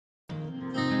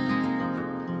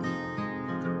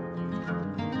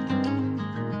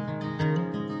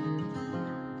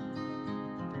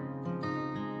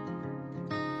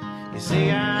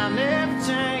see, I never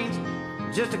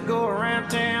change, just to go around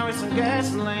town with some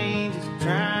gasoline, just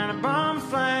trying to bomb a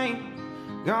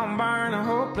flame, gonna burn the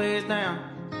whole place down.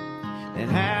 And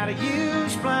how do you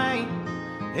explain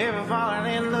ever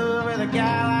falling in love with a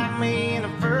guy like me in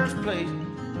the first place?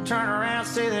 Turn around and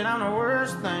say that I'm the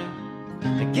worst thing.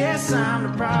 I guess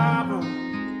I'm the problem,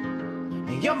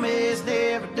 and your miss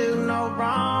never do no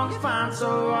wrong. You find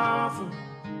so awful,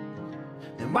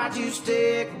 then why'd you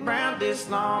stick around this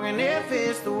long? And if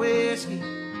it's the whiskey,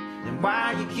 then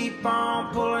why you keep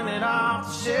on pulling it off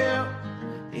the shelf?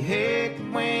 You hate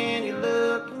when you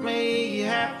look at me, you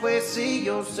halfway see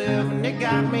yourself. And it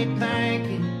got me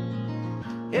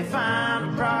thinking, if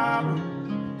I'm the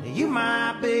problem, then you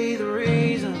might be the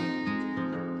reason.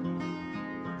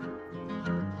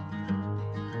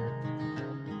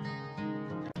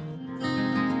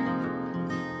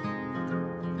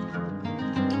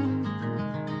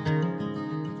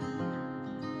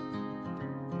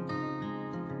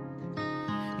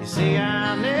 You see,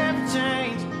 I never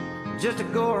change, just to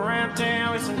go around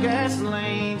town with some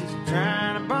gasoline, just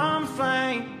trying to bomb a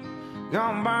flame,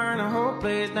 gonna burn the whole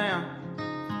place down.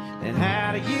 And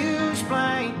how do you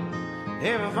explain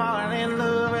ever falling in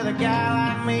love with a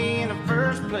guy like me in the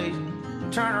first place?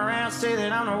 Turn around and say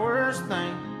that I'm the worst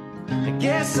thing. I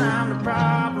guess I'm the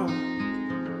problem,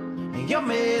 and your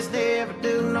miss never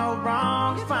do no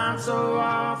wrong. You find so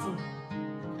awful,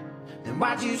 then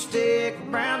why'd you stick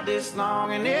around this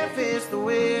long? And if it's the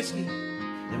whiskey,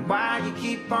 then why you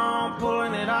keep on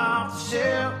pulling it off the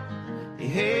shelf? You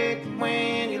hate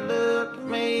when you look at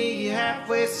me, you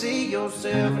halfway see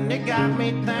yourself. And it got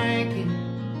me thinking,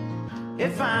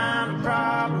 if I'm the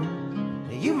problem,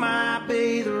 then you might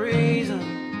be the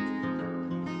reason.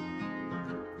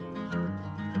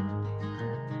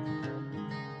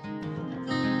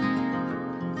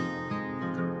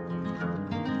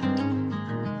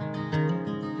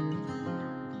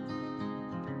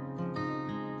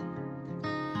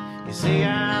 You see,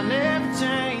 I never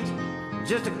change,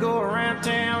 just to go around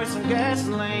town with some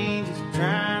gasoline, just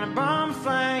trying to bomb a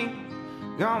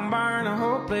flame, gonna burn the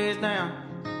whole place down.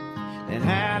 And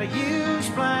how do you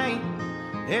explain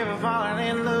ever falling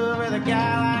in love with a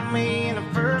guy like me in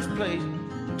the first place?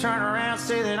 Turn around and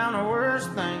say that I'm the worst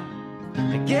thing.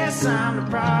 I guess I'm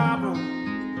the problem,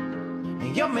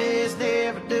 and your miss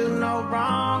never do no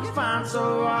wrong. You find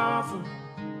so awful,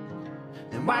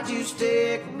 then why'd you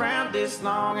stick around this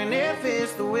long? And if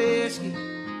it's the whiskey,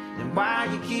 then why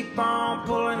you keep on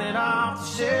pulling it off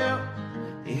the shelf?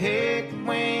 You hate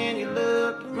when you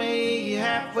look at me, you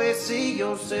halfway see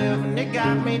yourself. And it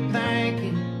got me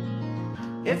thinking,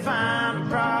 if I'm the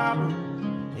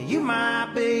problem, then you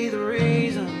might be the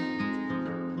reason.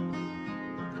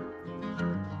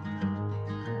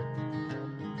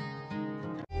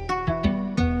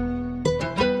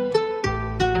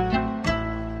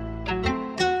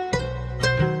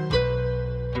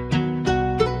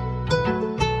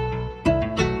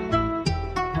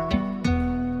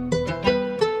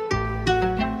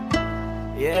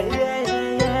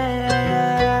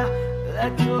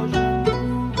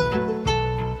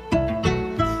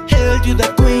 Hail to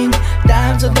the queen,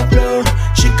 dance on the floor.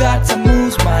 She got some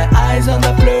moves, my eyes on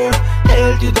the floor.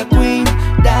 Hail to the queen,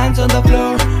 dance on the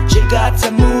floor. She got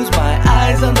some moves, my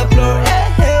eyes on the floor.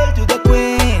 Hey, hail to the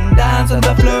queen, dance on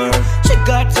the floor. She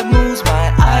got some moves,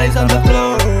 my eyes on the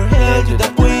floor. Hail to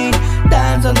the queen,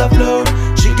 dance on the floor.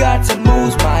 She got some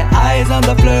moves, my eyes on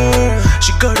the floor.